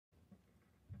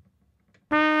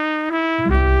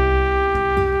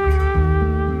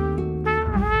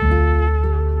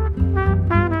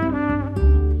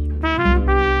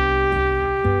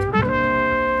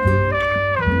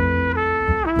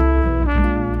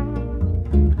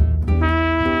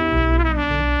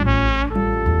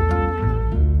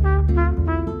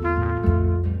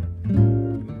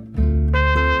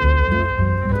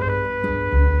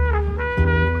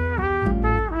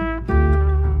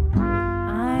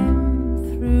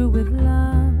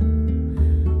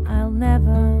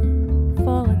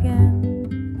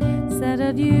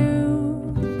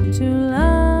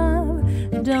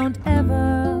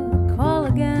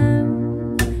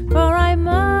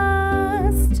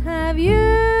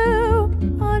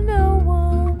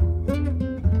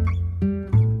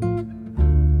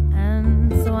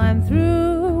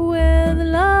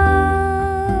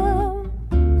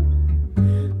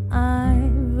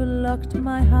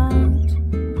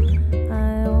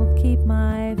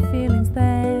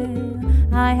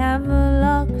I have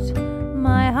locked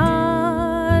my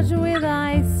heart with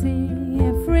icy,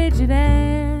 frigid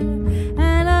air,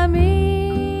 and I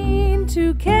mean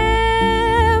to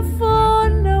care for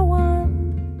no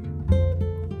one,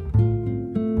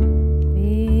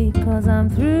 because I'm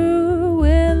through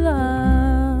with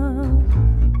love.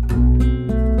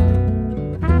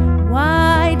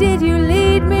 Why did you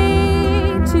lead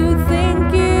me to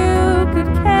think you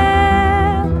could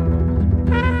care?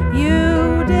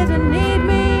 You didn't need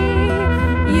me,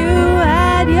 you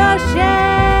had your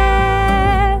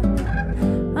share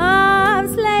of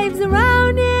slaves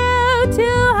around you to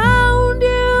hound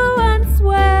you and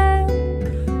swear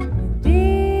with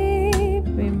deep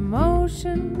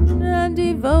emotion and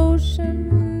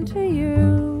devotion to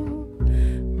you.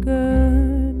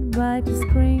 Goodbye to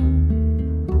spring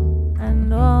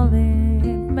and all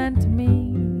it meant to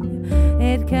me.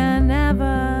 It can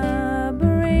never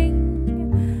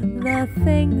bring the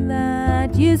thing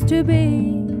that used to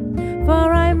be,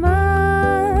 for I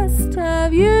must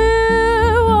have you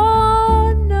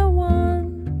or no one,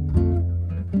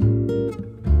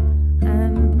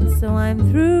 and so I'm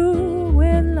through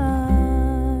with love.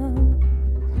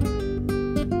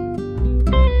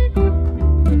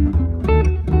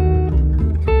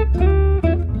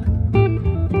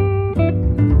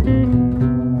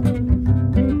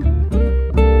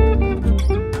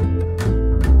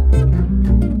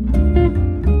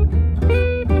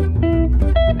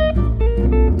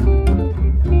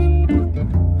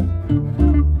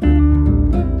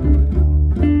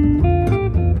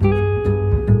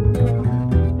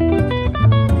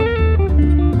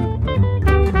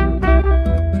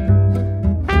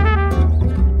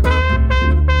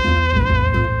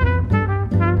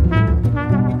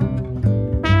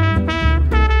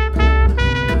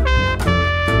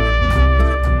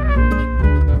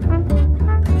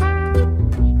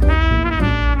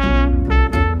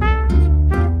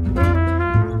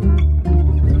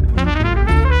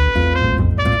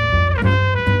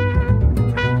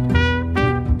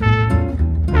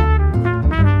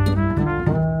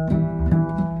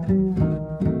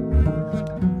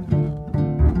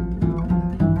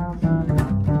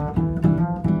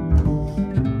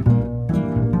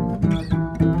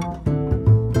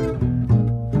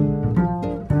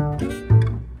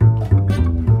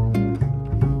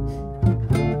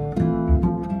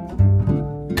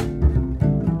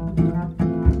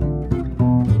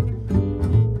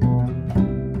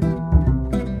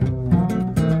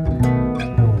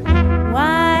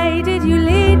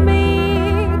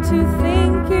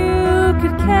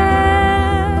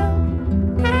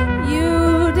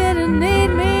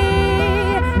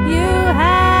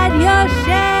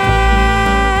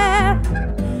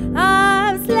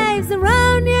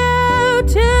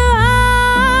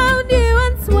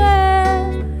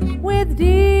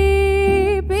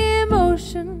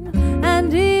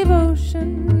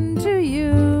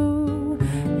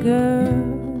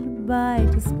 Goodbye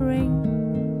to spring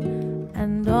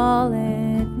and all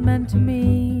it meant to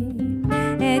me.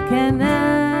 It can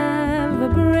never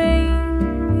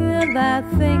bring that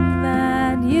thing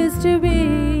that used to be.